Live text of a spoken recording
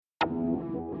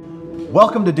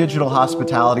Welcome to Digital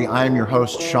Hospitality. I am your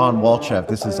host, Sean Walchef.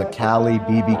 This is a Cali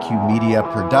BBQ Media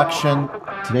production.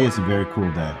 Today is a very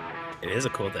cool day. It is a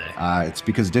cool day. It's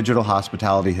because digital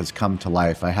hospitality has come to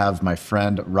life. I have my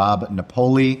friend Rob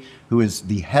Napoli, who is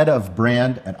the head of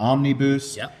brand at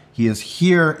Omniboost. Yep. He is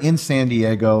here in San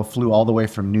Diego, flew all the way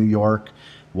from New York.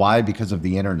 Why? Because of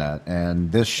the internet.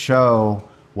 And this show,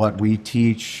 what we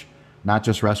teach, not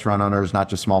just restaurant owners, not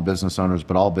just small business owners,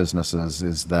 but all businesses,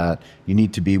 is that you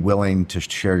need to be willing to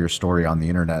share your story on the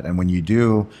internet. And when you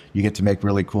do, you get to make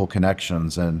really cool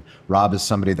connections. And Rob is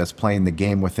somebody that's playing the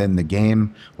game within the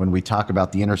game. When we talk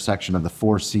about the intersection of the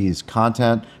 4 C's,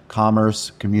 content,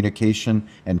 commerce, communication,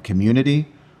 and community,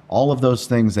 all of those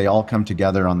things, they all come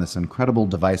together on this incredible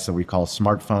device that we call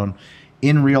smartphone.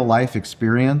 In real life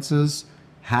experiences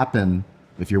happen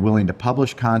if you're willing to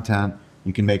publish content.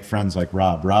 You can make friends like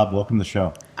Rob. Rob, welcome to the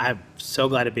show. I'm so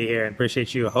glad to be here and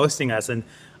appreciate you hosting us and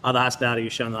all the hospitality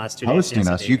you've shown the last 2 days. Hosting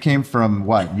us. You came from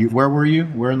what? Where were you?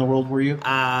 Where in the world were you?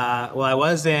 Well, I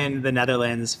was in the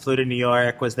Netherlands, flew to New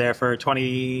York, was there for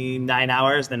 29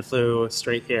 hours, then flew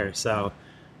straight here. So,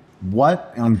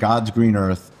 what on God's green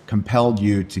earth compelled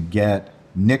you to get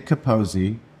Nick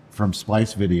Capozzi from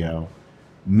Splice Video,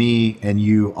 me and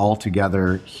you all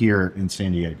together here in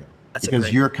San Diego?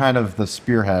 Because you're kind of the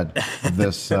spearhead of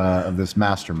this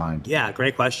mastermind. Yeah,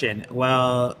 great question.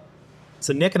 Well,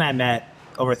 so Nick and I met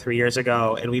over 3 years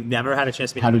ago, and we've never had a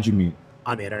chance to meet. How did you meet?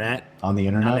 On the internet. On the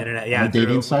internet? On the internet, yeah. On a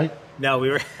dating site? No,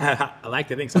 we were. I like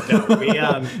to think so.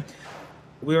 No,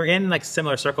 we were in like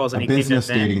similar circles. And a business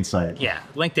dating site. Yeah,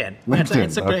 LinkedIn.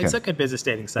 LinkedIn. It's a good business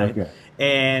dating site. Okay.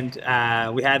 And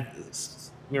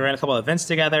we were in a couple of events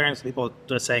together, and some people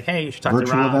just saying, hey, you should talk to Rob.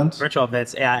 Virtual events? Virtual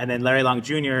events, yeah. And then Larry Long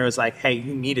Jr. was like, hey,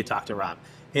 you need to talk to Rob.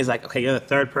 He's like, okay, you're the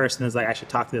third person who's like, I should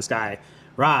talk to this guy,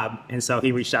 Rob. And so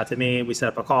he reached out to me, we set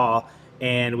up a call,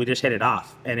 and we just hit it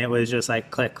off. And it was just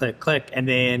like click, click, click. And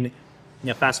then,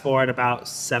 fast forward about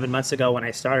 7 months ago when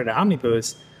I started at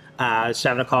Omniboost, just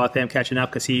having a call with him, catching up,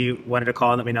 because he wanted to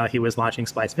call and let me know he was launching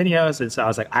Splice Videos. And so I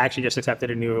was like, I actually just accepted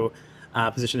a new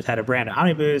position as head of brand at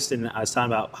Omniboost, and I was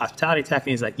talking about hospitality tech, and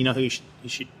he's like, who you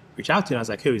should reach out to? And I was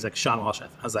like, who? He's like, Sean Walchef.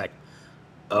 I was like,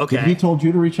 okay. He told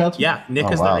you to reach out to me? Yeah,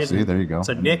 Nick is wow. the See, there you go.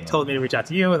 So Nick told me to reach out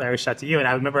to you, and I reached out to you, and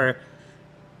I remember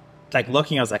like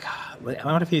looking, I was like, I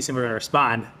wonder if he's going to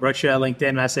respond. Wrote you a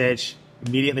LinkedIn message,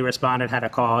 immediately responded, had a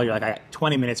call. You're like, I got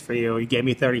 20 minutes for you. You gave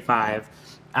me 35.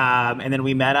 And then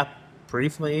we met up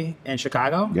briefly in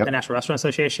Chicago, the National Restaurant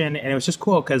Association, and it was just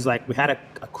cool because like we had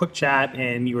a quick chat,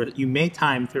 and you made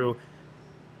time through.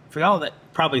 For y'all that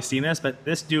probably seen this, but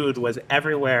this dude was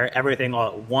everywhere, everything all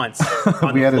at once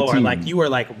on the floor. Like you were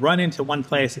like run into one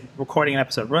place recording an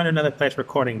episode, run to another place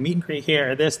recording, meet and greet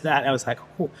here, this, that. I was like,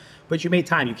 oh. But you made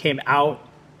time. You came out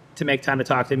to make time to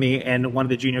talk to me, and one of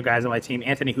the junior guys on my team,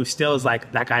 Anthony, who still is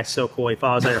like, that guy's so cool. He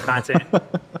follows all your content,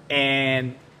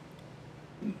 and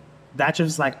that's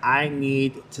just like, I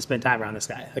need to spend time around this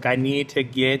guy. Like I need to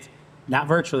get, not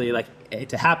virtually, like it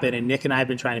to happen. And Nick and I have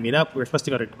been trying to meet up. We were supposed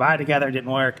to go to Dubai together. It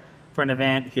didn't work for an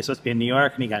event. He was supposed to be in New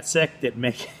York, and he got sick, didn't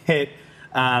make it.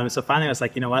 So finally I was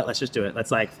like, you know what, let's just do it.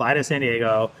 Let's like fly to San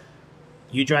Diego.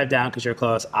 You drive down because you're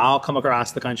close. I'll come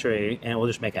across the country, and we'll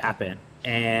just make it happen.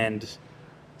 And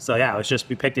so, yeah, it was just,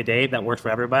 we picked a date that worked for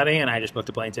everybody, and I just booked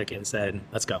a plane ticket and said,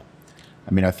 let's go.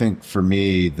 I mean, I think for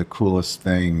me, the coolest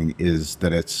thing is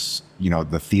that it's,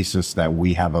 the thesis that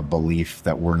we have a belief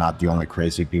that we're not the only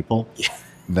crazy people. Yeah.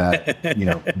 That,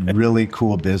 really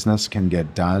cool business can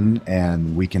get done,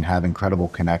 and we can have incredible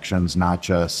connections, not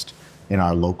just in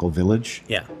our local village.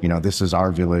 Yeah. This is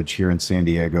our village here in San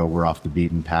Diego. We're off the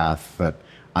beaten path, but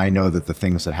I know that the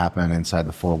things that happen inside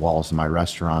the 4 walls of my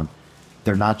restaurant,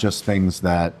 they're not just things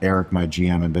that Eric, my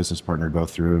GM and business partner, go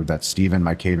through, that Steven,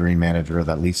 my catering manager,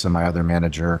 that Lisa, my other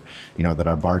manager, that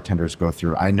our bartenders go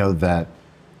through. I know that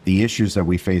the issues that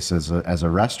we face as a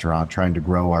restaurant, trying to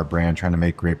grow our brand, trying to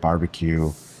make great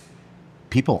barbecue,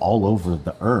 people all over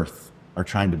the earth are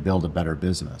trying to build a better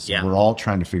business. Yeah. We're all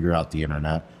trying to figure out the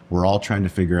internet. We're all trying to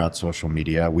figure out social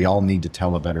media. We all need to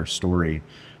tell a better story.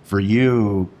 For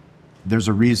you, there's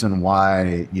a reason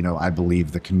why, I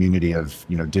believe the community of,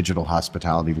 digital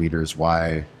hospitality leaders,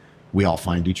 why we all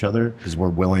find each other, because we're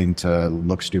willing to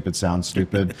look stupid, sound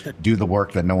stupid, do the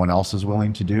work that no one else is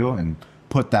willing to do, and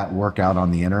put that work out on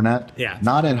the internet. Yeah.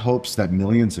 Not in hopes that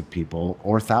millions of people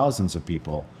or thousands of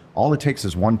people, all it takes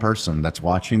is one person that's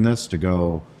watching this to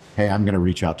go, hey, I'm going to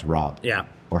reach out to Rob. Yeah.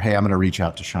 Or, hey, I'm going to reach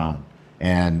out to Sean.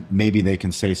 And maybe they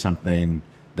can say something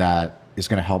that is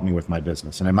going to help me with my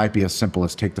business. And it might be as simple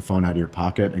as take the phone out of your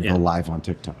pocket and go live on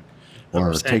TikTok.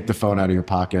 Or 100%. Take the phone out of your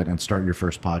pocket and start your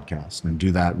first podcast, and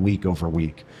do that week over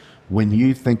week. When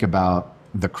you think about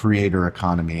the creator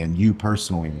economy and you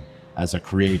personally as a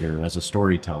creator, as a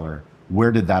storyteller? Where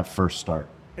did that first start?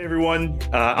 Hey everyone,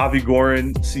 Avi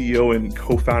Gorin, CEO and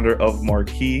co-founder of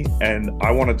Marquee, and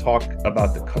I want to talk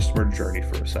about the customer journey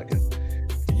for a second.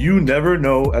 You never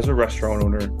know as a restaurant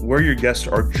owner where your guests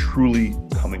are truly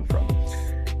coming from.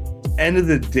 End of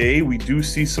the day, we do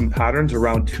see some patterns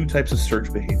around two types of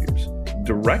search behaviors: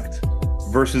 direct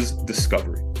versus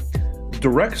discovery.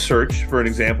 Direct search, for an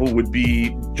example, would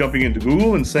be jumping into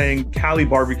Google and saying Cali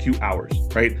barbecue hours,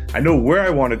 right? I know where I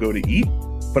want to go to eat,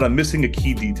 but I'm missing a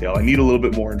key detail. I need a little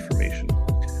bit more information.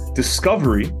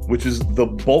 Discovery, which is the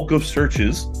bulk of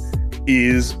searches,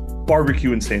 is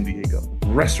barbecue in San Diego,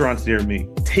 restaurants near me,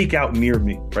 takeout near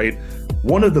me, right?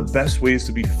 One of the best ways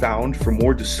to be found for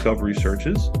more discovery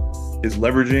searches is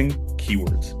leveraging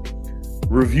keywords.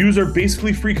 Reviews are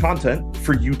basically free content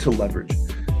for you to leverage.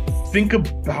 Think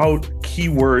about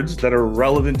keywords that are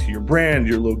relevant to your brand,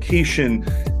 your location,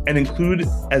 and include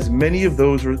as many of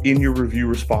those in your review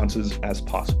responses as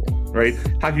possible, right?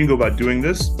 How can you go about doing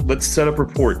this? Let's set up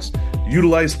reports,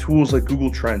 utilize tools like Google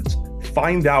Trends,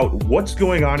 find out what's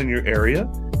going on in your area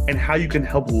and how you can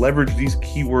help leverage these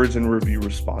keywords and review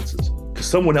responses, because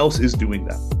someone else is doing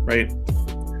that, right?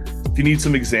 If you need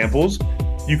some examples,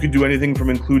 you could do anything from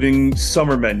including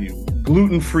summer menu,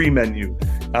 gluten-free menu,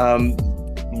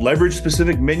 leverage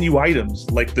specific menu items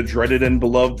like the dreaded and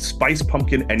beloved spice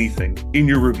pumpkin anything in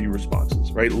your review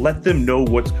responses, right? Let them know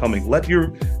what's coming. Let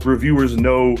your reviewers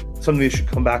know something they should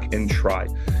come back and try.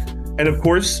 And of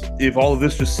course, if all of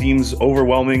this just seems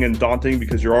overwhelming and daunting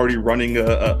because you're already running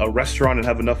a restaurant and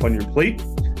have enough on your plate,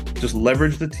 just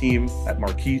leverage the team at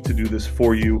Marquee to do this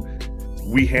for you.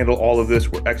 We handle all of this.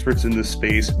 We're experts in this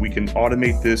space. We can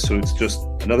automate this so it's just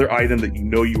another item that you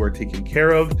know you are taking care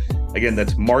of. Again,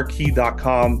 that's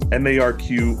marquee.com,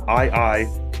 marquii.com.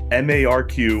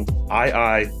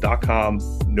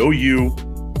 Know you.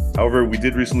 However, we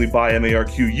did recently buy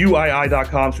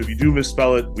marquii.com, so if you do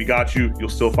misspell it, we got you. You'll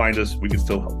still find us. We can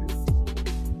still help you.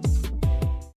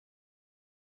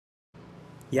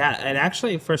 Yeah, it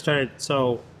actually first started,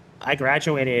 so I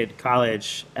graduated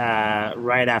college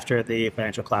right after the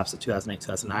financial collapse of 2008,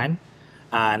 2009,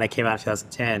 and I came out in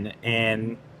 2010,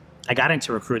 and I got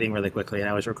into recruiting really quickly, and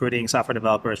I was recruiting software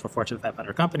developers for Fortune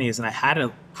 500 companies, and I had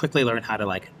to quickly learn how to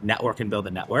like network and build a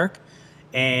network.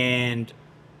 And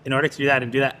in order to do that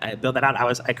and build that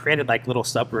out, I created like little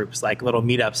subgroups, like little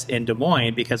meetups in Des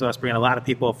Moines, because I was bringing a lot of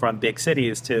people from big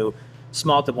cities to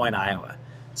small Des Moines, Iowa.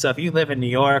 So if you live in New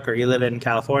York or you live in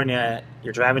California,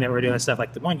 you're driving and we're doing stuff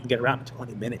like Des Moines, you can get around in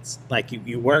 20 minutes. Like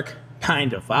you work 9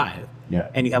 to 5,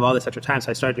 and you have all this extra time. So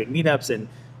I started doing meetups and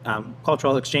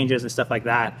cultural exchanges and stuff like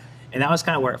that. And that was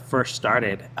kind of where it first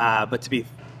started. But to be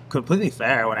completely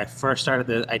fair, when I first started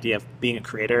the idea of being a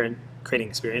creator and creating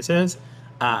experiences,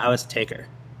 I was a taker.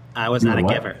 I was not a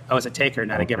giver. I was a taker,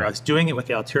 not a giver. I was doing it with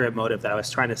the ulterior motive that I was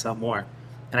trying to sell more.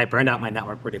 And I burned out my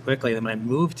network pretty quickly. Then when I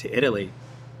moved to Italy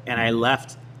and I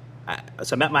left,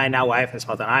 so I met my now wife in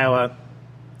small town, Iowa.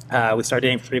 We started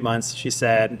dating for 3 months. She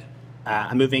said,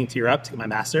 I'm moving to Europe to get my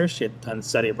master's. She had done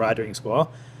study abroad during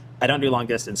school. I don't do long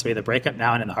distance, so either break up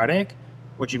now and in the heartache,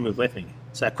 would you move with me?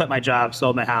 So I quit my job,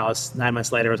 sold my house. 9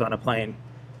 months later, I was on a plane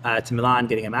to Milan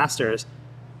getting a master's.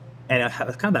 And it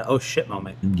was kind of that oh shit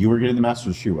moment. You were getting the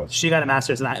master's, she was. She got a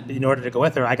master's, and in order to go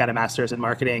with her, I got a master's in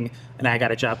marketing, and I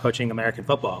got a job coaching American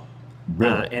football.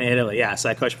 Really? In Italy, yeah. So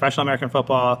I coached professional American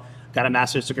football, got a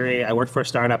master's degree. I worked for a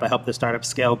startup. I helped the startup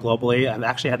scale globally. I've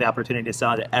actually had the opportunity to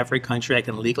sell into every country I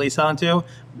can legally sell into,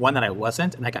 one that I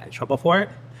wasn't, and I got in trouble for it.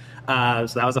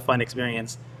 So that was a fun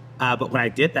experience. But when I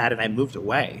did that and I moved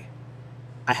away,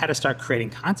 I had to start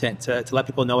creating content to let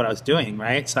people know what I was doing,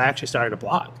 right? So I actually started a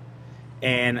blog.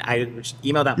 And I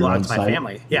emailed that blog to my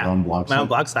family. Yeah, my own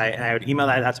blog site. And I would email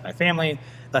that out to my family,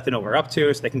 let them know what we're up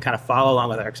to so they can kind of follow along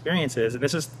with our experiences. And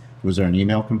this is... Was there an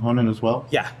email component as well?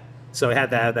 Yeah. So we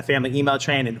had the family email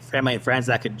train and family and friends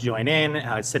that could join in.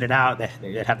 I would send it out.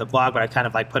 They'd have the blog, but I'd kind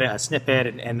of like put it a snippet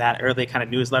in that early kind of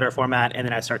newsletter format. And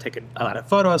then I started taking a lot of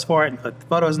photos for it and put the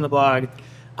photos in the blog.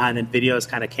 And then videos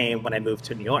kind of came when I moved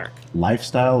to New York.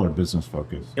 Lifestyle or business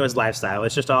focus? It was lifestyle.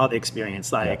 It's just all the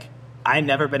experience. Like, I'd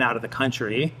never been out of the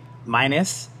country,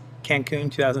 minus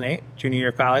Cancun 2008, junior year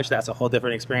of college. That's a whole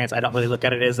different experience. I don't really look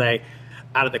at it as a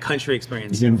out of the country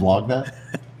experience. You didn't vlog that?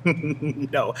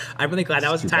 No, I'm really glad.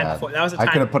 That was a time before. That was a time.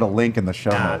 I could have put a link in the show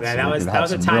notes. Man, that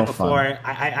was a time before.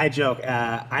 I joke.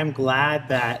 I'm glad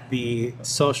that the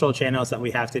social channels that we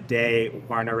have today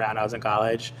weren't around when I was in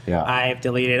college. Yeah. I've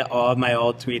deleted all of my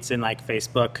old tweets and like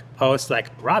Facebook posts. Like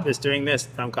Rob is doing this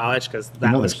from college because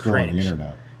that was cringe. On the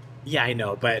internet. Yeah, I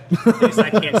know, but at least I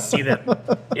can't see them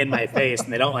in my face,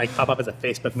 and they don't like pop up as a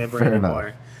Facebook member Fair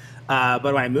anymore. But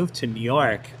when I moved to New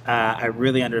York, I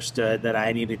really understood that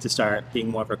I needed to start being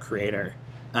more of a creator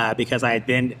because I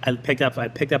picked up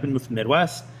and moved from the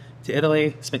Midwest to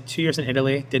Italy. Spent 2 years in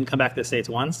Italy. Didn't come back to the States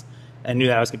once. I knew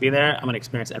that I was going to be there. I'm going to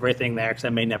experience everything there because I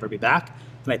may never be back.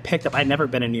 And I picked up. I'd never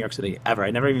been in New York City ever.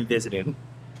 I never even visited.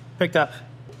 Picked up,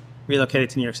 relocated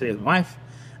to New York City with my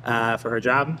wife for her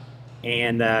job,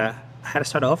 and I had to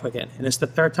start over again. And it's the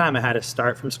third time I had to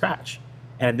start from scratch.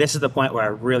 And this is the point where I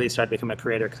really started to become a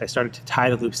creator because I started to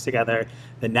tie the loops together.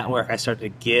 The network I started to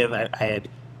give. I had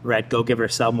read Go Give or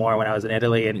Sell More when I was in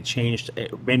Italy, and it changed.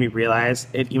 It made me realize,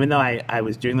 even though I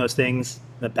was doing those things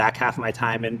the back half of my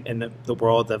time in the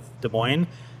world of Des Moines,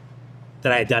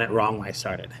 that I had done it wrong when I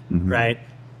started, right?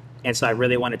 And so I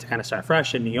really wanted to kind of start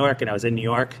fresh in New York, and I was in New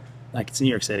York, like it's New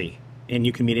York City, and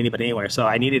you can meet anybody anywhere. So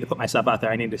I needed to put myself out there.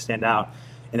 I needed to stand out.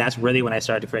 And that's really when I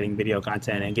started creating video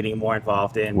content and getting more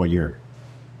involved in. What year?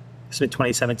 It's been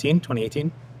 2017,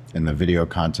 2018. And the video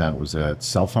content, was it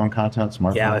cell phone content,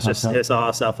 smartphone Yeah, it content? was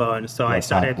all cell phone. So I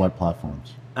started. What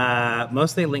platforms?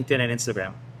 Mostly LinkedIn and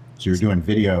Instagram. So you're doing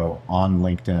video on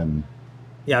LinkedIn.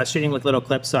 Yeah, I was shooting with little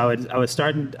clips. So I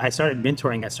started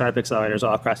mentoring at startup accelerators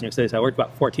all across New York City. So I worked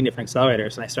about 14 different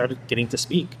accelerators, and I started getting to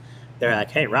speak. They're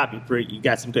like, hey, Rob, you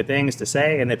got some good things to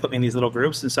say. And they put me in these little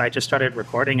groups. And so I just started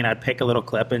recording, and I'd pick a little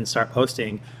clip and start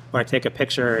posting, or I'd take a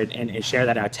picture and share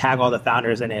that. And I'd tag all the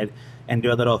founders in it and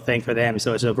do a little thing for them.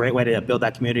 So it's a great way to build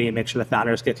that community and make sure the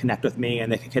founders could connect with me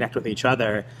and they could connect with each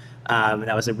other. And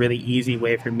that was a really easy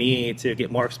way for me to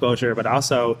get more exposure. But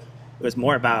also, it was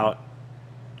more about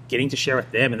getting to share with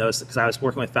them, and those, because I was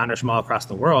working with founders from all across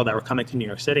the world that were coming to New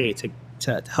York City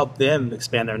to help them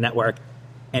expand their network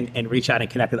and reach out and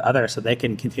connect with others so they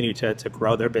can continue to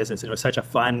grow their business. And it was such a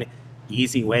fun,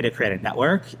 easy way to create a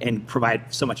network and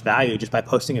provide so much value just by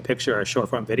posting a picture or a short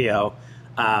form video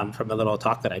from the little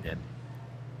talk that I did.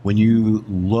 When you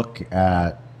look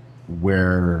at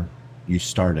where you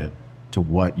started to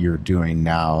what you're doing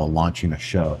now, launching a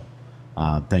show,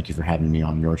 thank you for having me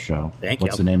on your show. Thank you.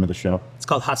 What's the name of the show? It's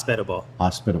called Hospitable.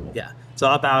 Hospitable. Yeah. It's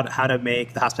all about how to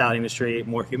make the hospitality industry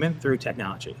more human through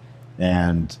technology.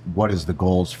 And what is the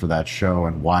goals for that show,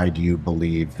 and why do you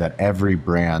believe that every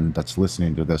brand that's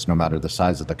listening to this, no matter the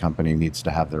size of the company, needs to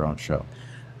have their own show?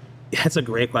 Yeah, it's a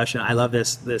great question. I love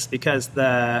this because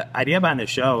the idea behind the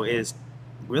show is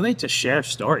really to share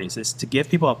stories, is to give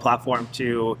people a platform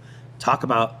to talk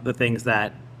about the things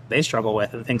that they struggle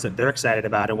with and the things that they're excited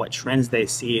about and what trends they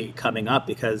see coming up,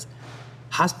 because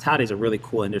hospitality is a really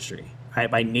cool industry, right?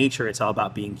 By nature, it's all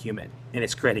about being human and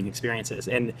it's creating experiences.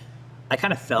 And I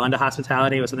kind of fell into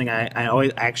hospitality. It was something I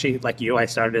always, actually, like you, I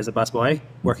started as a busboy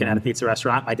working at a pizza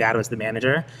restaurant. My dad was the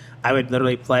manager. I would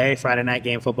literally play Friday night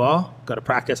game football, go to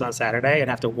practice on Saturday, and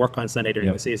have to work on Sunday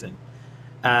during the season.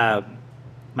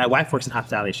 My wife works in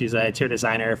hospitality. She's an interior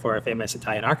designer for a famous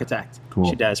Italian architect. Cool.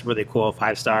 She does really cool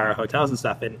 5-star hotels and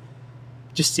stuff. And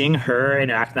just seeing her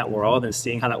interact in that world and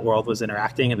seeing how that world was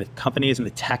interacting and the companies and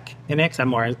the tech in it, 'cause I'm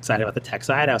more excited about the tech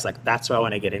side, I was like, that's what I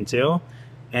want to get into.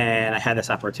 And I had this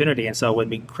opportunity. And so when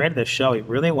we created this show, we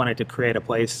really wanted to create a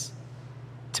place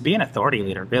to be an authority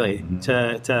leader, really.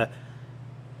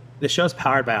 The show's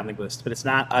powered by Omniboost, but it's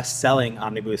not us selling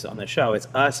Omniboost on the show. It's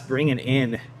us bringing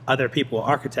in other people,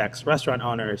 architects, restaurant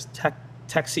owners,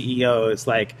 tech CEOs,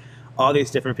 like all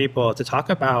these different people to talk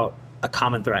about a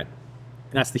common thread.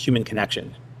 And that's the human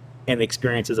connection and the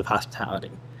experiences of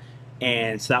hospitality.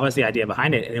 And so that was the idea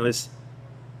behind it. And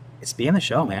it's being the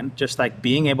show, man. Just like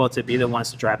being able to be the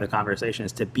ones to drive the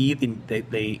conversations, to be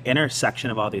the intersection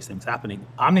of all these things happening.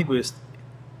 Omniboost,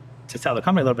 to tell the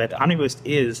company a little bit, Omniboost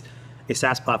is a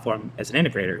SaaS platform as an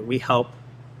integrator. We help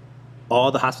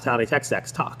all the hospitality tech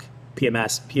stacks talk.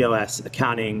 PMS, POS,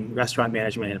 accounting, restaurant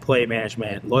management, employee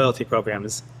management, loyalty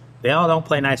programs. They all don't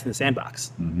play nice in the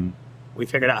sandbox. We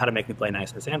figured out how to make them play nice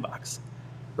in the sandbox,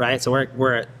 right? So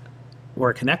we're a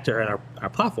connector in our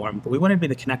platform, but we want to be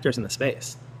the connectors in the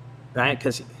space. Right?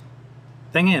 Because the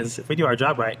thing is, if we do our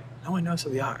job right, no one knows who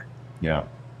we are. Yeah.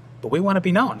 But we want to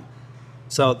be known.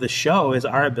 So the show is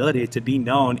our ability to be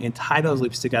known and tie those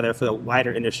loops together for the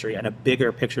wider industry on a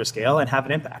bigger picture scale and have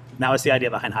an impact. And that was the idea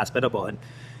behind Hospitable. And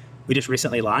we just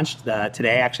recently launched.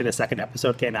 Today, actually, the second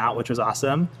episode came out, which was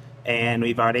awesome. And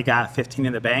we've already got 15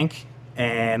 in the bank.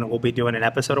 And we'll be doing an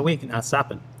episode a week, not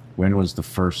stopping. When was the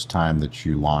first time that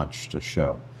you launched a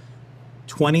show?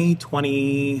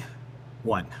 2021.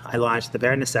 I launched The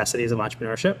Bare Necessities of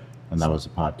Entrepreneurship. And that was a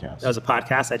podcast. That was a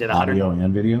podcast. I did audio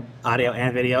and video? Audio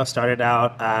and video. Started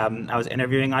out, I was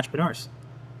interviewing entrepreneurs,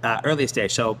 early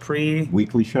stage. So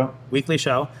Weekly show? Weekly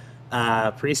show,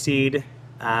 pre-seed,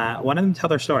 One of them tell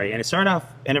their story. And it started off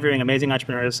interviewing amazing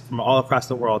entrepreneurs from all across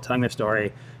the world, telling their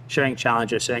story, sharing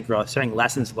challenges, sharing growth, sharing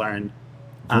lessons learned.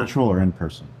 Virtual or in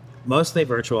person? Mostly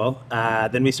virtual.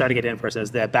 Then we started getting in person. It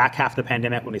was the back half of the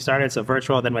pandemic when we started, so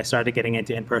virtual. Then we started getting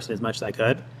into in person as much as I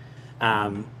could.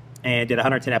 And did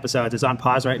 110 episodes. It's on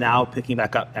pause right now, picking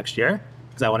back up next year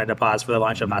because I wanted to pause for the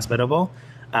launch of Hospitable.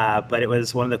 But it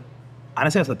was honestly,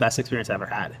 it was the best experience I ever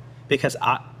had because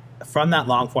from that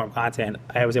long form content,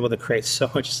 I was able to create so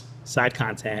much side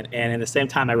content. And in the same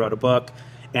time, I wrote a book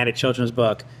and a children's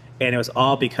book. And it was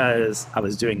all because I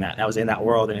was doing that. I was in that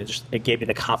world and it gave me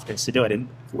the confidence to do it. And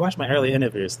if you watch my early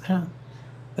interviews, they're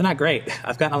not great.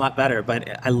 I've gotten a lot better,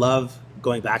 but I love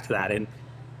going back to that. And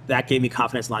that gave me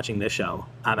confidence launching this show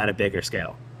at a bigger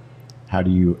scale. How do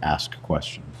you ask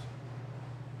questions?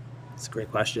 It's a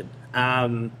great question.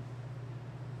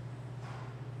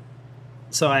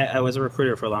 So I was a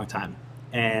recruiter for a long time,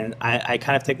 and I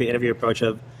kind of take the interview approach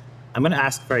of I'm going to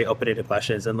ask very open-ended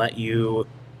questions and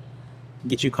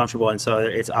get you comfortable. And so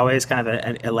it's always kind of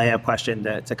a layup question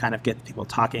to kind of get people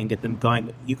talking, get them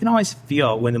going. You can always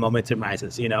feel when the momentum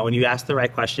rises, when you ask the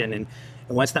right question, and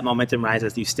once that momentum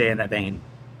rises, you stay in that vein.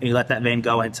 And you let that vein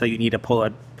go until you need to pull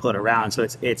it around. So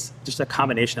it's just a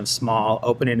combination of small,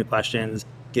 open-ended questions,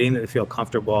 getting them to feel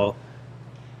comfortable.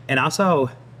 And also,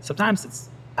 sometimes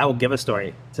I will give a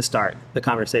story to start the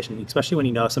conversation, especially when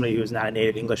you know somebody who's not a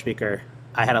native English speaker.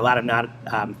 I had a lot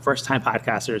of first-time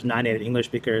podcasters, non-native English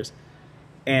speakers,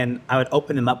 and I would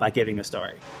open them up by giving a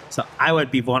story. So I would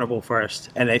be vulnerable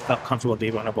first, and they felt comfortable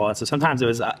being vulnerable. And so sometimes it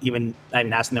was even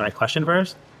asking the right question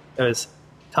first. It was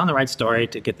telling the right story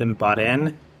to get them bought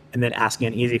in, and then asking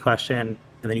an easy question,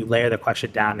 and then you layer the question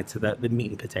down into the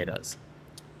meat and potatoes.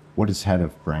 What is head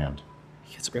of brand?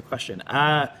 It's a great question.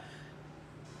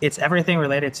 It's everything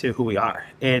related to who we are.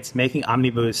 It's making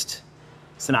Omniboost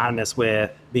synonymous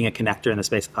with being a connector in the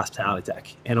space of hospitality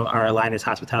tech and our aligned as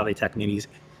hospitality tech communities.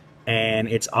 And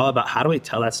it's all about how do we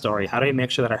tell that story? How do we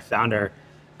make sure that our founder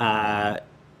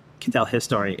can tell his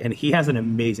story? And he has an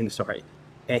amazing story.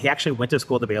 And he actually went to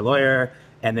school to be a lawyer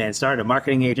and then started a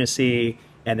marketing agency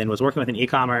and then was working with an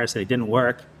e-commerce and it didn't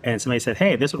work. And somebody said,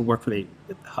 hey, this would work for the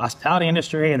hospitality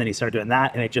industry. And then he started doing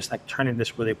that and it just turned into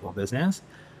this really cool business.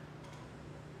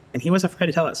 And he was afraid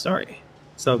to tell that story.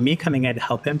 So me coming in to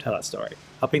help him tell that story,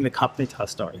 helping the company tell a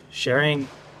story, sharing.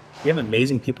 We have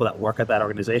amazing people that work at that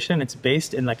organization. It's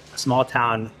based in a small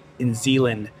town in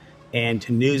Zeeland and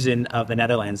Terneuzen of the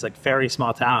Netherlands, very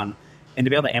small town. And to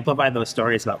be able to amplify those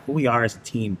stories about who we are as a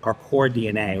team, our core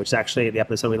DNA, which is actually the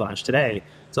episode we launched today.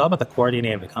 It's all about the core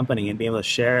DNA of the company and being able to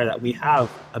share that we have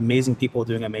amazing people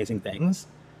doing amazing things.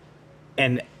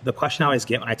 And the question I always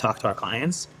get when I talk to our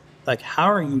clients,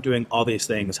 how are you doing all these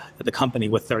things at the company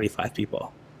with 35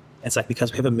 people? It's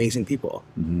because we have amazing people.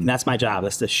 Mm-hmm. And that's my job,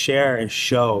 is to share and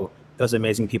show those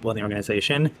amazing people in the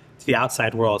organization to the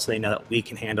outside world so they know that we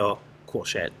can handle cool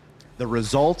shit. The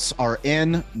results are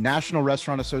in. National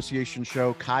Restaurant Association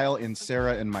show. Kyle and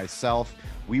Sarah and myself,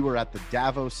 we were at the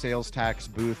Davos sales tax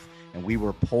booth and we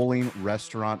were polling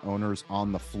restaurant owners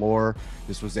on the floor.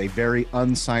 This was a very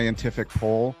unscientific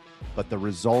poll, but the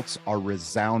results are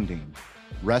resounding.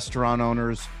 Restaurant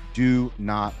owners do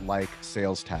not like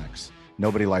sales tax.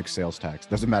 Nobody likes sales tax.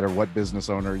 Doesn't matter what business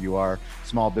owner you are,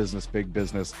 small business, big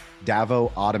business.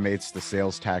 Davo automates the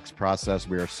sales tax process.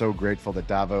 We are so grateful that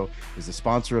Davo is the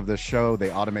sponsor of this show. They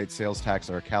automate sales tax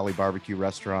at our Cali barbecue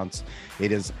restaurants.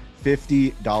 It is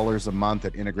 $50 a month.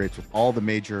 It integrates with all the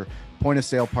major point of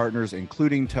sale partners,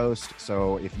 including Toast.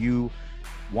 So if you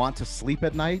want to sleep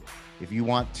at night, if you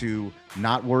want to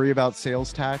not worry about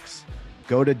sales tax,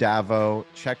 go to Davo,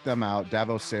 check them out,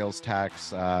 Davo Sales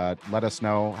Tax. Let us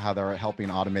know how they're helping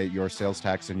automate your sales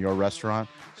tax in your restaurant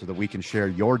so that we can share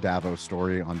your Davo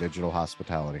story on digital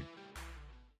hospitality.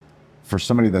 For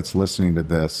somebody that's listening to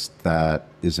this that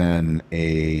is in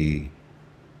a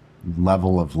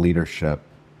level of leadership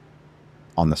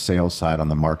on the sales side, on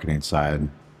the marketing side,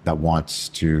 that wants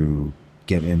to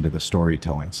get into the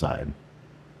storytelling side,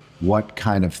 what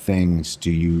kind of things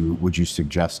would you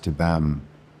suggest to them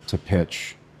to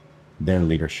pitch their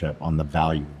leadership on the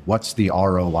value? What's the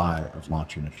ROI of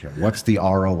launching a show? What's the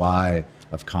ROI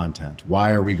of content?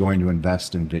 Why are we going to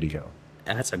invest in video?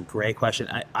 And that's a great question.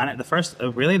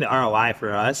 The ROI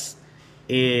for us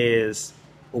is,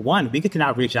 one, we get to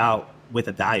now reach out with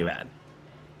a value add.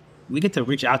 We get to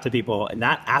reach out to people and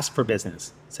not ask for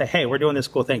business. Say, hey, we're doing this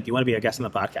cool thing. Do you want to be a guest on the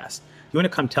podcast? Do you want to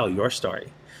come tell your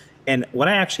story? And what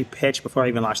I actually pitched before I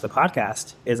even launched the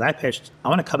podcast is I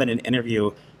want to come in and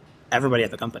interview everybody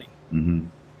at the company. Mm-hmm.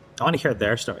 I want to hear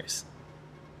their stories.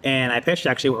 And I pitched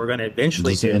actually what we're going to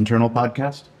eventually do. Is this an internal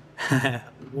podcast?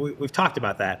 We've talked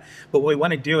about that. But what we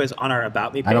want to do is on our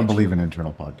About Me page. I don't believe in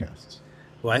internal podcasts.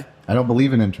 What? I don't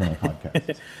believe in internal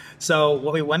podcasts. So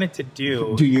what we wanted to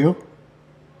do. Do you?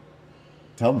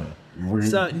 Tell me.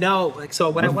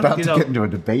 So what I I'm want to about do to though. get into a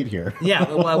debate here. Yeah,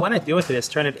 what I want to do with it is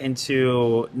turn it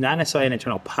into not necessarily an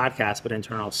internal podcast, but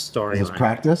internal story. Is this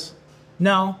practice?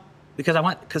 No,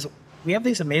 because we have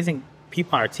these amazing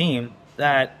people on our team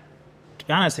that, to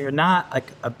be honest, you're not like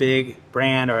a big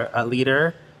brand or a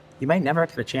leader. You might never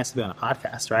get a chance to be on a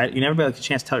podcast, right? You never get a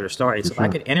chance to tell your story. So if I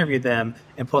could interview them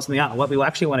and pull something out, what we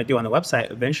actually want to do on the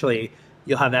website, eventually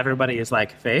you'll have everybody's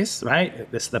like face, right?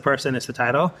 This is the person, it's the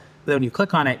title. But when you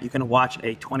click on it, you can watch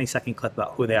a 20-second clip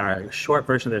about who they are, a short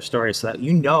version of their story, so that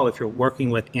you know if you're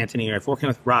working with Anthony or if you're working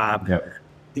with Rob,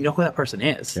 you know who that person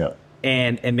is. Yep.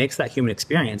 And it makes that human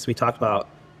experience we talked about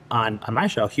on my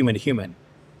show, human to human.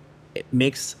 It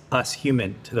makes us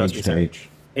human to those H to H.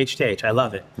 H to H. I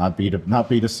love it. Not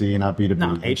B2C, not B2B.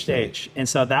 No, H to H. And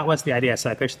so that was the idea.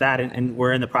 So I pitched that, and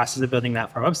we're in the process of building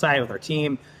that for our website with our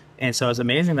team. And so it was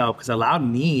amazing, though, because it allowed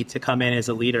me to come in as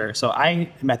a leader. So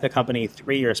I met the company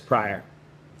 3 years prior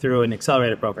through an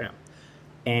accelerator program.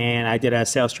 And I did a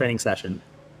sales training session.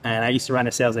 And I used to run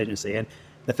a sales agency. And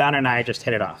the founder and I just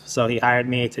hit it off. So he hired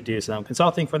me to do some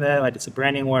consulting for them. I did some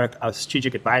branding work. I was a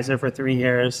strategic advisor for 3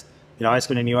 years. You know, I always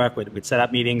go to New York. We'd set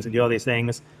up meetings and do all these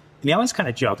things. And he always kind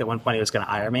of joked at one point he was going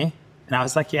to hire me. And I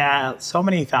was like, yeah, so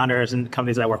many founders and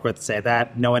companies I work with say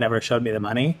that. No one ever showed me the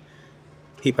money.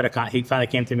 He finally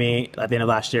came to me at the end of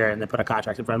last year and then put a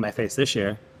contract in front of my face this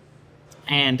year.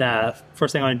 And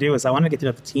first thing I want to do is I wanted to get to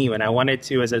know the team. And I wanted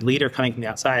to, as a leader coming from the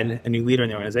outside, a new leader in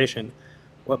the organization,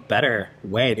 what better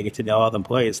way to get to know all the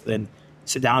employees than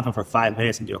sit down with them for 5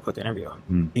 minutes and do a quick interview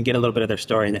and get a little bit of their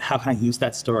story. And then how can I use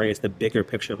that story as the bigger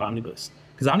picture of Omniboost?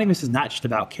 Because Omniboost is not just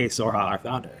about Kay Sorha, our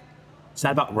founder. It's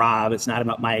not about Rob. It's not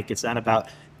about Mike. It's not about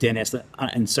Dennis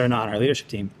and Serna on our leadership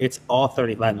team. It's all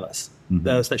 35 of us,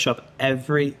 those that show up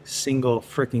every single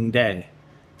freaking day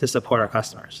to support our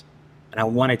customers. And I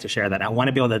wanted to share that. I want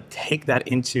to be able to take that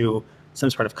into some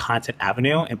sort of content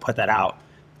avenue and put that out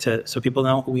so people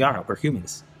know who we are. We're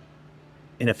humans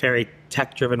in a very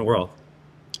tech-driven world.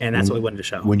 And that's what we wanted to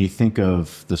show. When you think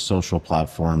of the social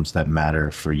platforms that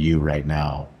matter for you right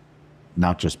now,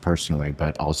 not just personally,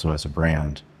 but also as a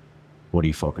brand, what do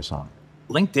you focus on?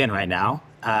 LinkedIn right now.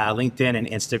 LinkedIn and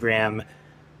Instagram.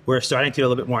 We're starting to do a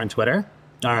little bit more on Twitter.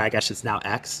 Or I guess it's now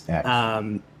X.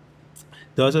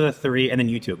 Those are the three. And then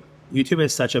YouTube. YouTube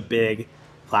is such a big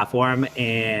platform.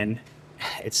 And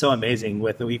it's so amazing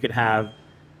with you could have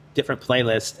different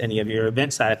playlists and you have your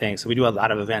event side of things. So we do a lot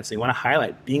of events. So you want to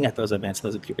highlight being at those events,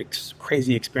 those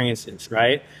crazy experiences,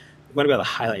 right? We want to be able to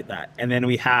highlight that. And then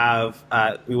we have,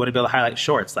 we want to be able to highlight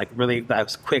shorts, like really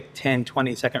those quick 10,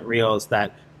 20-second reels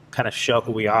that kind of show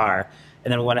who we are.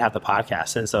 And then we want to have the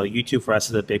podcast. And so YouTube for us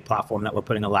is a big platform that we're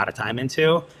putting a lot of time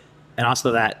into. And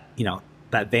also that,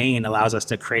 that vein allows us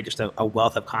to create just a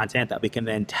wealth of content that we can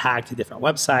then tag to different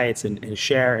websites and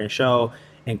share and show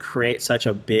and create such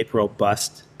a big,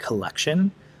 robust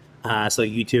collection. So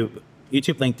YouTube,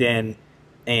 LinkedIn,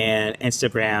 and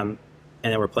Instagram,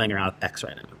 and then we're playing around with X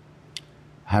right now.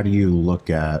 How do you look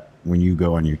at when you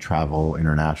go and you travel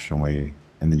internationally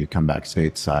and then you come back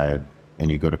stateside and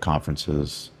you go to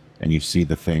conferences and you see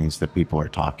the things that people are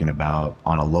talking about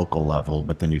on a local level,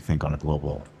 but then you think on a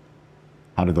global?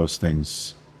 How do those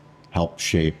things help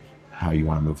shape how you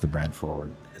want to move the brand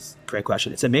forward? That's a great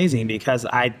question. It's amazing because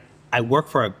I work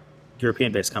for a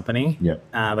European-based company,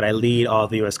 but I lead all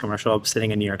the U.S. commercial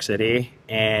sitting in New York City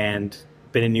and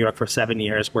been in New York for 7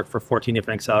 years, worked for 14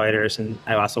 different accelerators, and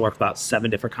I also work about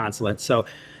 7 different consulates. So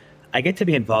I get to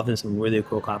be involved in some really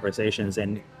cool conversations.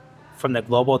 And from the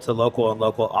global to local and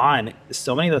local on,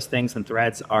 so many of those things and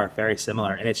threads are very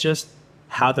similar. And it's just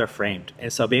how they're framed.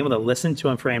 And so being able to listen to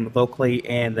them framed locally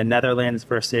in the Netherlands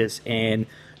versus in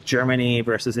Germany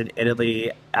versus in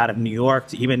Italy, out of New York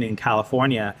to even in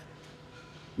California,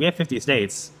 we have 50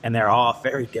 states and they're all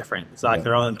very different. It's like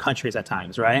their own countries at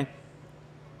times, right?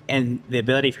 And the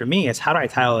ability for me is how do I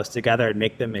tie all this together and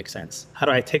make them make sense? How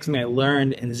do I take something I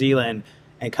learned in Zealand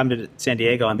and come to San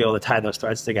Diego and be able to tie those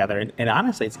threads together? And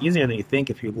honestly, it's easier than you think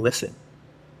if you listen.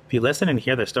 If you listen and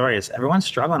hear their stories, everyone's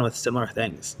struggling with similar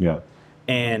things.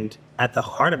 And at the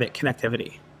heart of it,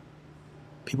 connectivity.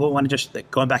 People want to just,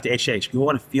 going back to HH, people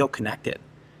want to feel connected.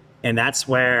 And that's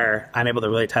where I'm able to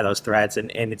really tie those threads.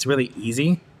 And it's really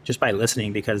easy just by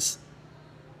listening because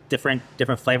different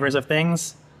flavors of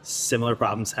things, similar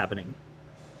problems happening.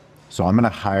 So I'm going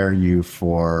to hire you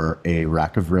for a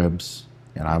rack of ribs,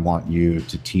 and I want you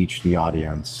to teach the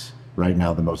audience right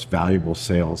now the most valuable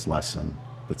sales lesson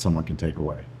that someone can take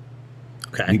away.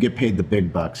 Okay. You get paid the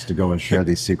big bucks to go and share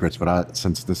these secrets, but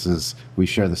since we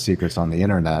share the secrets on the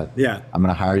internet, Yeah. I'm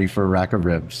going to hire you for a rack of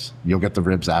ribs. You'll get the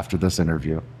ribs after this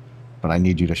interview, but I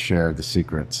need you to share the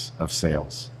secrets of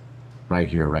sales right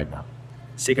here, right now.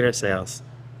 Secret of sales.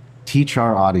 Teach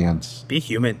our audience Be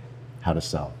human. how to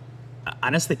sell.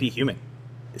 Honestly, be human.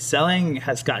 Selling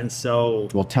has gotten so...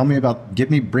 Well,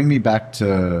 bring me back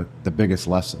to the biggest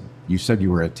lesson. You said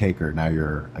you were a taker, now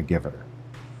you're a giver.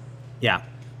 Yeah.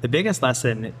 The biggest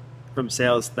lesson from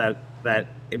sales that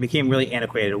it became really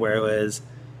antiquated, where it was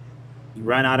you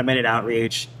run automated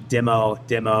outreach, demo.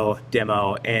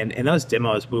 And in those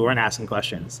demos, we weren't asking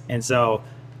questions. And so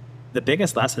the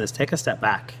biggest lesson is take a step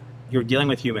back. You're dealing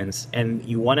with humans and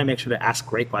you want to make sure to ask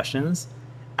great questions.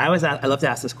 I love to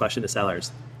ask this question to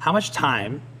sellers. How much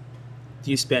time do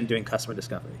you spend doing customer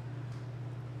discovery?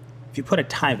 If you put a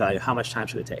time value, how much time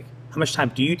should it take? How much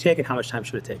time do you take and how much time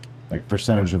should it take? Like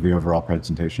percentage of the overall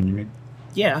presentation, you mean?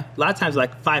 Yeah, a lot of times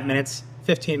like 5 minutes,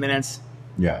 15 minutes.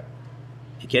 Yeah.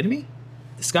 You kidding me?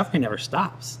 Discovery never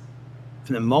stops.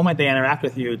 From the moment they interact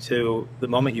with you to the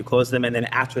moment you close them, and then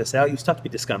after the sale, you still have to be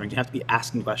discovering. You have to be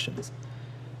asking questions.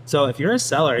 So if you're a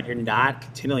seller and you're not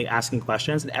continually asking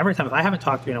questions, and every time, if I haven't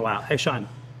talked to you in a while, hey, Sean,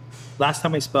 last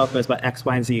time we spoke was about X,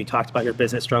 Y, and Z. You talked about your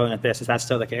business struggling with this. Is that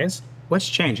still the case? What's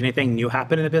changed? Anything new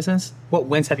happened in the business? What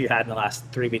wins have you had in the last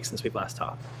 3 weeks since we've last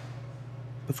talked?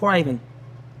 Before I even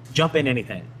jump in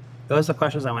anything, those are the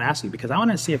questions I want to ask you, because I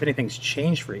want to see if anything's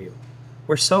changed for you.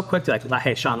 We're so quick to like,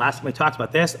 hey, Sean, last time we talked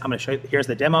about this, I'm going to show you, here's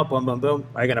the demo, boom, boom, boom.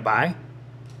 Are you going to buy?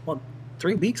 Well,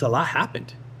 3 weeks, a lot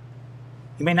happened.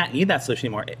 You may not need that solution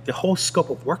anymore. The whole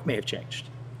scope of work may have changed.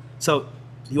 So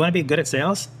you want to be good at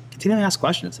sales? Continue to ask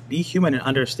questions. Be human and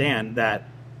understand that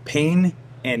pain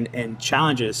and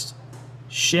challenges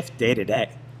shift day to day.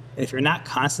 And if you're not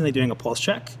constantly doing a pulse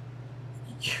check,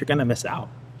 you're going to miss out.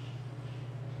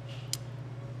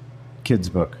 Kids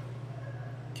book.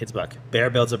 Kids book. Bear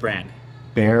builds a brand.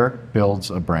 Bear builds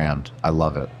a brand. I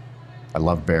love it. I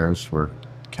love bears. We're a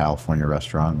California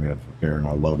restaurant. We have a bear in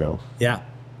our logo. Yeah.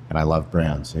 And I love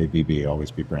brands. ABB,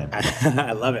 always be branded.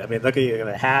 I love it. I mean, look at you,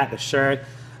 the hat, the shirt.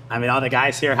 I mean, all the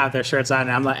guys here have their shirts on,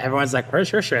 and I'm like, everyone's like,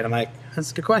 "Where's your shirt?" I'm like,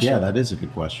 "That's a good question." Yeah, that is a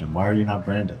good question. Why are you not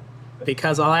branded?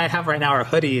 Because all I have right now are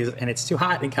hoodies, and it's too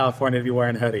hot in California to be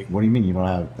wearing a hoodie. What do you mean you don't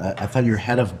have? I thought you're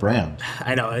head of brand.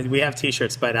 I know we have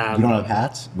T-shirts, but You don't have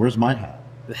hats? Where's my hat?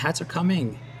 the hats are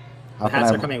coming. How The can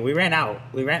hats I- are coming. We ran out.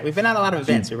 We've been at a lot of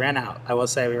events. We ran out. I will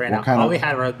say we ran What out. kind All of- we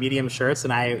had were medium shirts,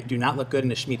 and I do not look good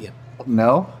in a medium.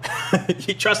 No.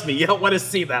 You trust me. You don't want to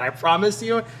see that. I promise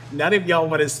you. None of y'all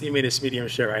want to see me in a medium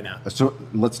shirt right now. So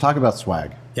let's talk about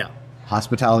swag. Yeah.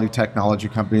 Hospitality technology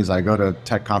companies. I go to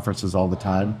tech conferences all the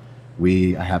time.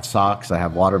 I have socks. I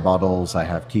have water bottles. I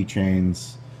have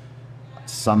keychains.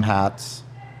 Some hats.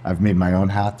 I've made my own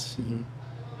hats. Mm-hmm.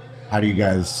 How do you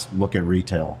guys look at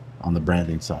retail on the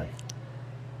branding side?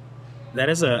 That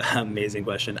is an amazing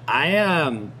question.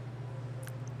 I'm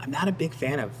not a big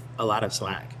fan of a lot of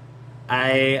swag.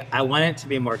 I want it to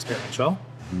be more experiential.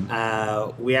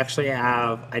 Mm-hmm. We actually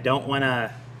have. I don't want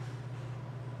to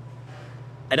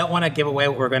give away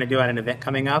what we're going to do at an event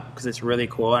coming up because it's really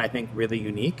cool and I think really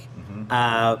unique.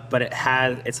 Mm-hmm. But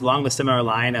it's along the similar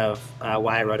line of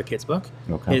why I wrote a kids book.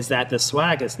 Okay. Is that the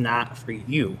swag is not for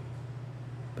you,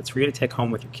 but it's for you to take home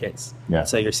with your kids. Yeah.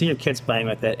 So you see your kids playing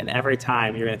with it, and every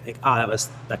time you're going to think, oh, that was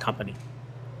the company.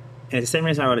 And it's the same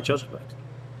reason I wrote a children's book.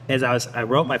 I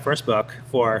wrote my first book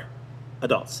for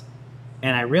adults,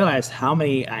 and I realized how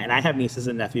many, and I have nieces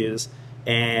and nephews,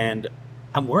 and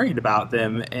I'm worried about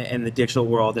them in the digital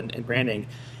world and branding.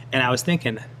 And I was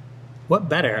thinking, what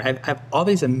better? I have all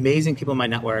these amazing people in my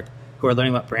network who are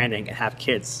learning about branding and have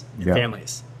kids and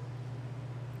families.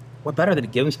 What better than to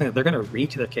give them something that they're going to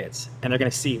read to their kids and they're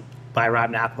going to see by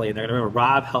Rob Napoli, and they're going to remember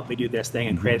Rob helped me do this thing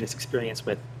and create this experience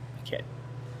with a kid.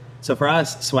 So for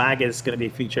us, swag is going to be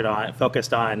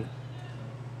focused on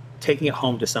taking it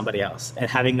home to somebody else and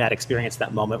having that experience,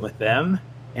 that moment with them,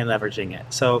 and leveraging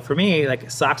it. So for me,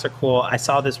 like, socks are cool. I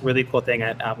saw this really cool thing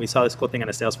we saw this cool thing at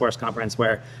a Salesforce conference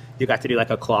where you got to do like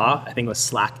a claw. I think it was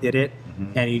Slack did it.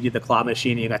 Mm-hmm. And you did the claw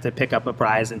machine and you got to pick up a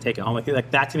prize and take it home with you.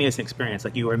 Like, that to me is an experience.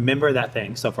 Like, you remember that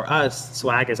thing. So for us,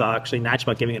 swag is actually not just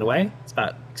about giving it away. It's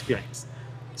about experience.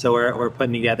 So we're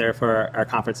putting together for our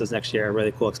conferences next year a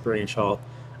really cool experiential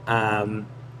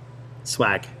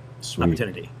swag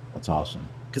opportunity. That's awesome.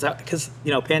 Because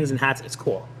pins and hats, it's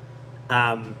cool.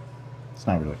 It's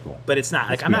not really cool. But it's not.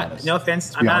 Like, I'm not, no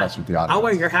offense. Let's be honest with the audience. I'll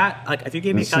wear your hat. Like, if you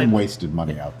gave me There's some wasted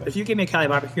money out there. If you give me a Cali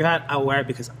barbecue hat, I'll wear it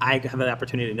because I have the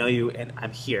opportunity to know you and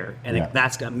I'm here. And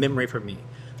that's a memory for me.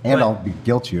 And I'll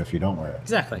guilt you if you don't wear it.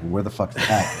 Exactly. Where the fuck's the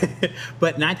hat?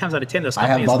 But 9 times out of 10, those I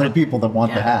companies... have other people that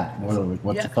want the hat.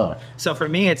 What the fuck? So for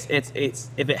me, it's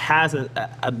if it has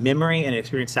a memory and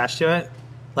experience attached to it,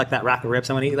 like that rack of ribs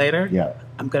I'm going to eat later,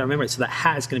 I'm going to remember it. So that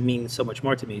hat is going to mean so much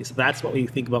more to me. So that's what we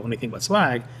think about when we think about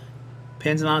swag.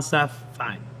 Pins and all that stuff,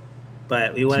 fine.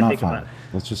 But we want to think about it.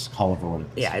 Let's just call it for what it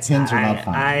is. Yeah, pins are not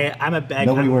fine. I'm a bag.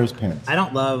 Nobody wears pins. I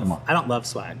don't love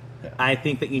swag. Yeah. I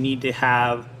think that you need to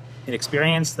have an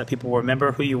experience that people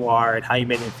remember who you are and how you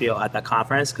made them feel at that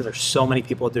conference, because there's so many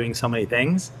people doing so many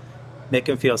things. Make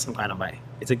them feel some kind of way.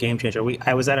 It's a game changer.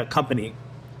 I was at a company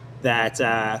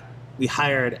that we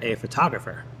hired a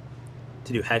photographer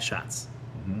to do headshots.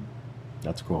 Mm-hmm.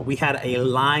 That's cool. We had a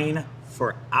line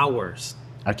for hours.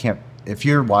 I can't. If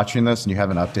you're watching this and you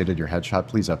haven't updated your headshot,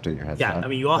 please update your headshot. Yeah, I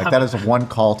mean, you all have... That is one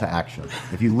call to action.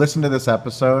 If you listen to this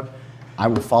episode, I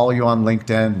will follow you on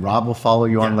LinkedIn. Rob will follow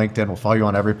you on LinkedIn. We'll follow you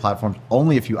on every platform,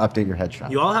 only if you update your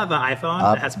headshot. You all have an iPhone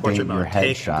that has portrait mode.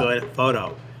 Take a good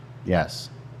photo.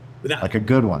 Yes. Like a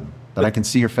good one that I can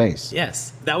see your face.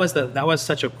 Yes. That was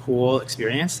such a cool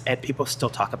experience, and people still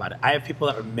talk about it. I have people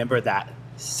that remember that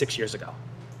 6 years ago.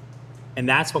 And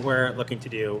that's what we're looking to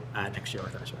do next year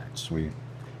with our swag. Sweet.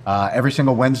 Every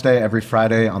single Wednesday, every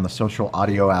Friday on the social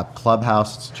audio app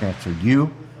Clubhouse, it's a chance for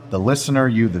you, the listener,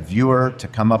 you, the viewer, to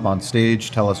come up on stage,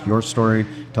 tell us your story,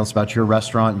 tell us about your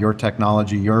restaurant, your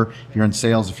technology, if you're in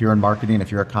sales, if you're in marketing,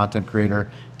 if you're a content creator,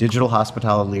 digital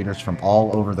hospitality leaders from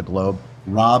all over the globe,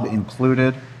 Rob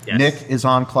included. Yes. Nick is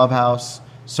on Clubhouse.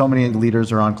 So many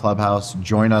leaders are on Clubhouse.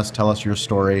 Join us. Tell us your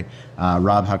story.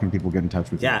 Rob, how can people get in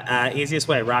touch with you? Easiest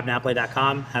way,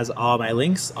 robnapoli.com has all my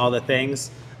links, all the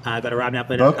things. Go to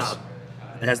robnapoli.com.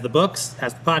 It has the books,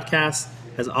 has the podcast,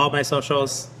 has all my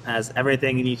socials, has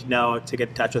everything you need to know to get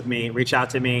in touch with me. Reach out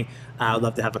to me. I'd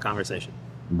love to have a conversation.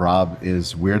 Rob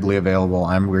is weirdly available.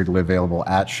 I'm weirdly available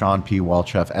at Sean P.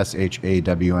 Walchef,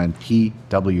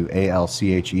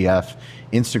 ShawnPWalchef.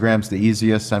 Instagram's the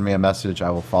easiest. Send me a message. I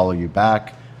will follow you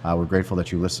back. We're grateful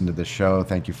that you listened to this show.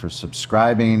 Thank you for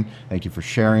subscribing. Thank you for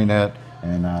sharing it.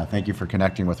 And thank you for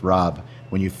connecting with Rob.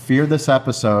 When you hear this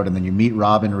episode and then you meet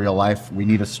Rob in real life, we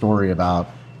need a story about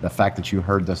the fact that you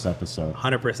heard this episode.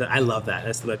 100%. I love that.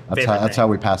 That's how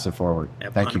we pass it forward.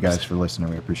 Yep, Thank 100%. you guys for listening.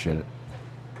 We appreciate it.